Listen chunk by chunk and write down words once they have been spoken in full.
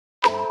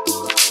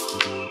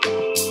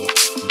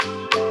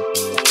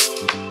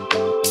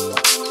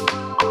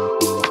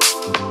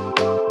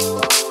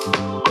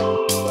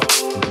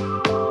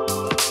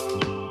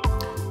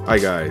Hi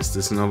guys,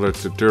 this is another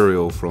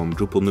tutorial from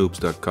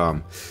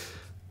Drupalnoobs.com.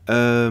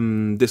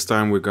 This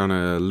time we're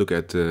gonna look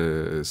at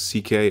the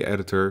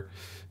CKEditor,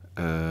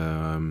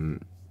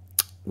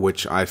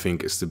 which I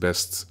think is the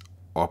best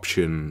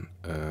option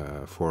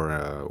for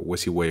a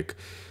WYSIWYG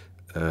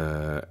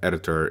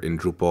editor in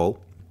Drupal.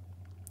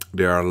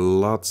 There are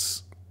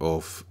lots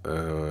of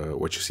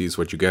what you see is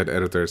what you get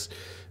editors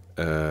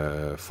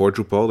for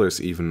Drupal. There's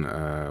even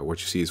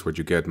what you see is what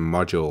you get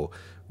module,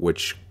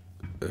 which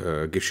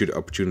gives you the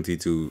opportunity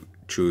to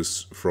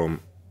choose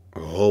from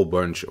a whole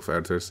bunch of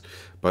editors,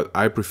 but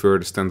I prefer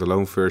the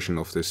standalone version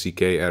of the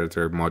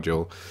CKEditor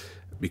module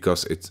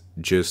because it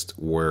just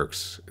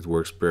works. It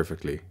works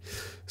perfectly.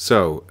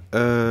 So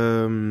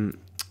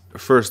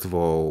first of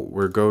all,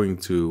 we're going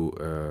to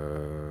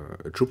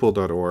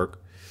Drupal.org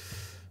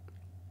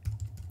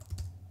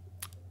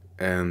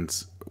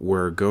and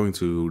we're going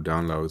to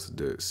download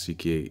the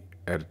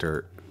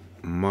CKEditor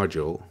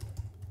module.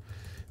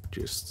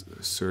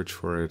 Just search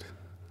for it.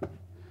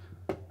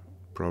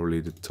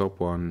 Probably the top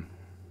one.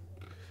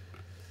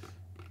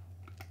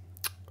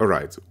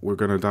 Alright, we're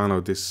gonna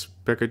download this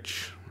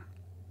package.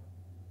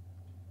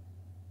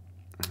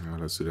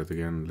 Let's do that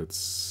again. Let's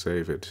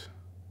save it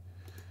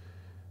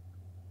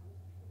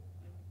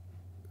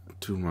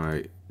to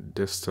my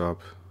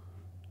desktop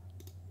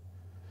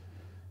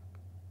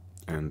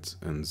and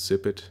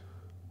unzip it.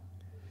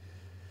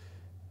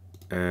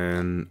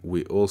 And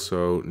we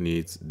also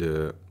need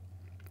the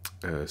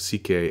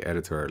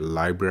CKEditor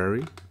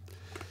library.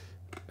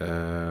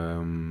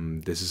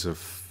 This is a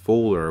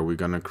folder we're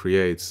gonna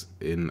create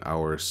in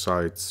our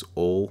sites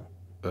all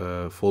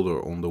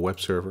folder on the web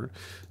server.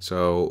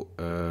 So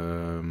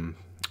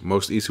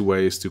most easy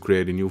way is to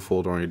create a new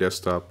folder on your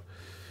desktop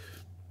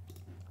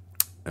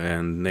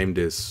and name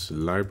this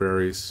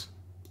libraries.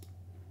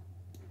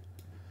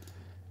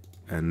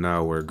 And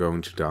now we're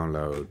going to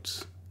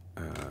download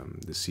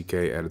the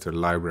CKEditor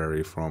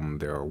library from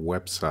their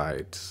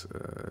website.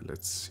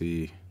 Let's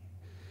see.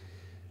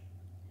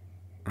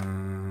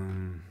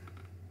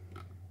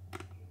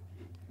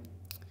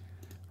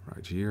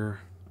 Right here,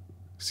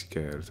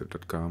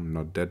 CKEditor.com,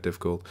 not that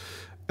difficult.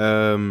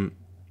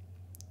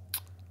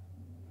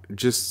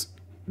 Just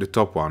the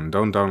top one.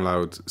 Don't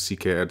download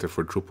CKEditor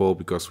for Drupal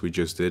because we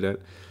just did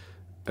it.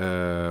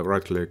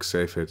 Right click,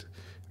 save it.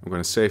 I'm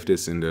going to save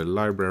this in the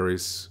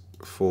libraries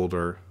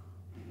folder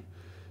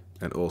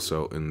and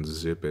also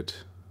unzip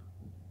it.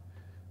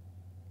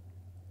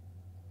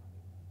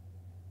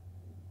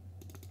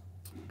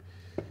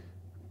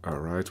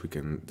 Alright, we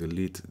can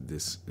delete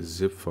this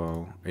zip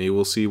file, and you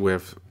will see we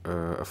have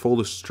a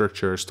folder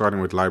structure starting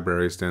with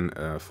libraries, then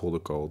a folder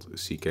called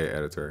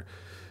CKEditor,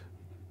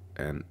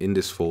 and in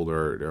this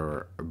folder there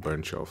are a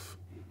bunch of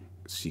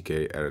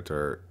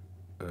CKEditor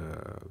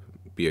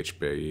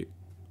PHP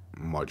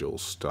module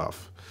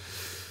stuff.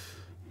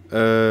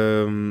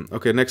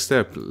 Okay, next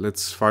step,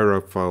 let's fire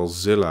up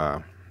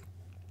FileZilla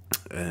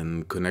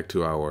and connect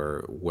to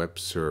our web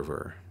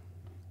server.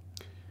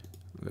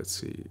 Let's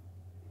see.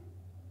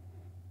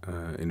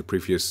 In the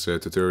previous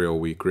tutorial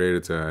we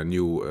created a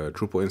new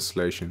Drupal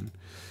installation,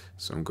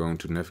 so I'm going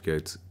to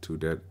navigate to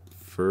that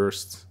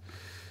first.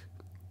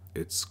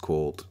 It's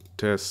called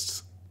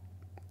test.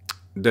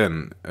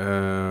 Then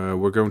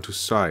we're going to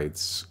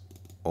sites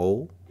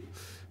all.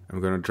 I'm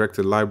going to drag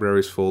the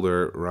libraries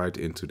folder right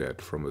into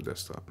that from the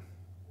desktop.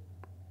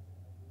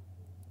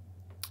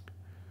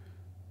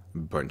 A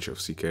bunch of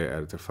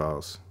CKEditor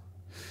files,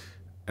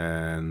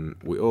 and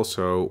we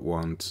also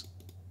want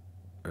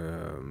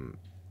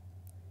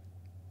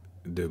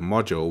the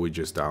module we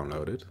just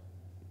downloaded,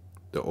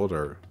 the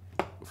other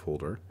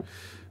folder.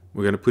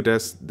 We're going to put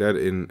that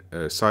in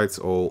sites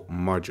all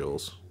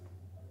modules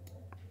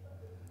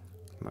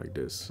like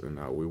this, and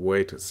now we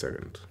wait a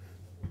second.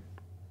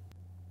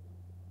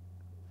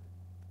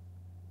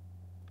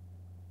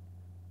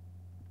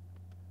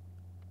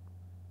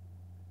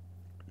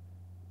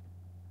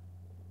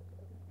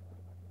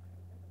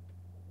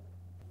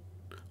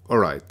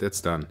 Alright,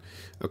 that's done.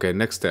 Okay,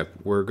 next step,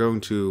 we're going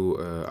to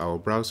our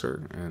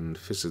browser and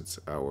visit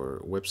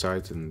our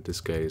website, in this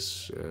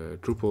case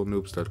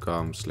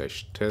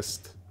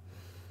Drupalnoobs.com/test,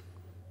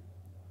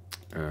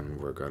 and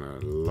we're gonna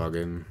log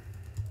in,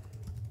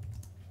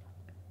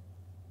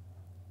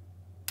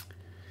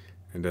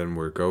 and then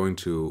we're going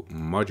to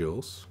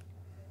modules,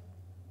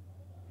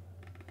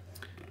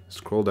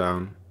 scroll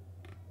down,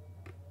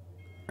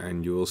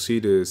 and you will see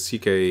the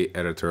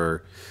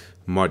CKEditor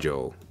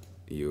module.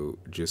 You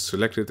just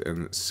select it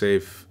and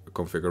save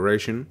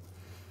configuration.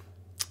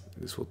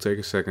 This will take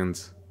a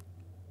second.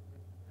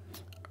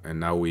 And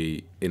now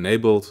we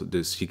enabled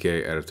the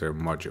CKEditor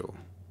module.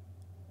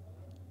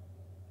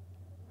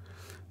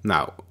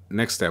 Now,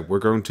 next step, we're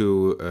going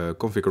to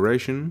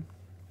configuration.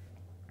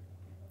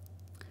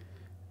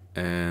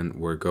 And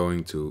we're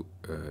going to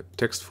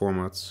text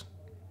formats.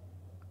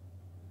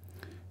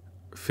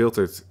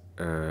 Filtered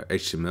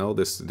HTML,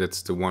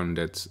 that's the one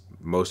that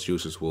most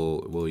users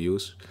will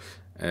use.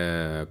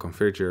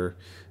 Configure,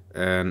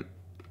 and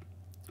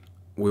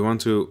we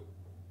want to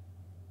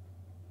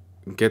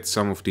get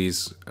some of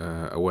these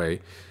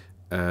away,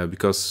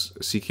 because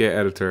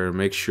CKEditor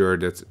makes sure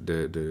that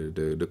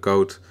the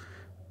code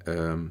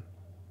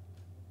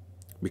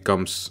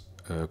becomes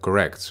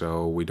correct.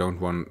 So we don't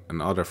want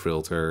another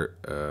filter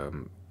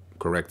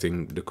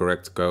correcting the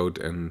correct code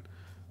and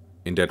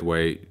in that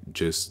way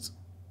just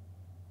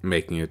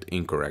making it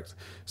incorrect.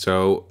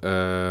 So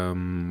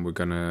we're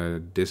gonna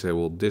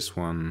disable this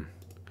one,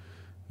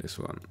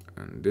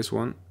 and this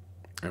one,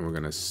 and we're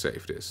gonna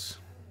save this.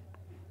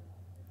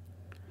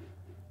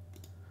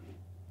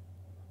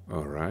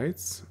 All right.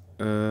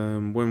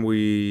 When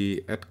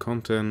we add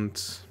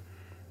content,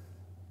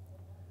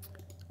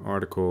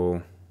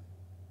 article,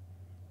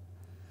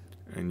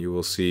 and you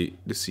will see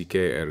the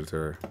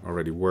CKEditor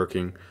already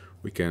working.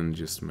 We can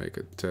just make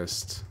a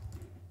test.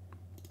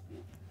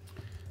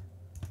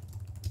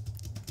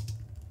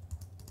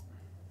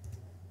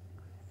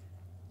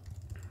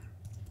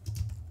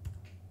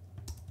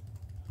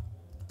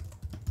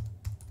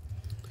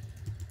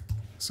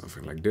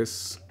 Something like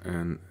this,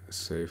 and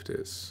save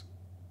this.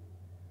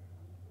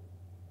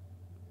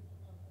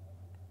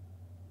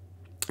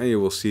 And you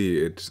will see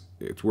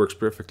it works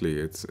perfectly.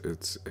 It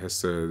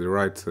has the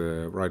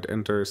right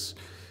enters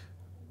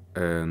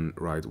and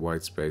right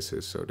white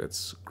spaces, so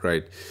that's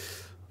great.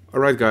 All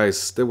right,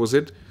 guys, that was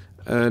it.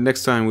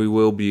 Next time we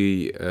will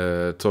be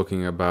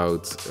talking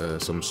about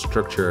some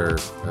structure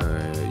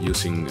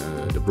using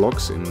the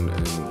blocks in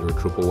your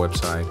Drupal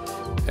website,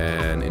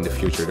 and in the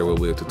future there will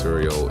be a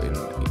tutorial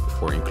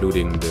for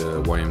including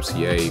the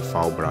YMCA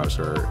file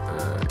browser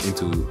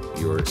into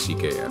your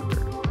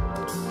CKEditor.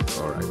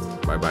 All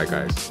right, bye bye,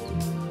 guys.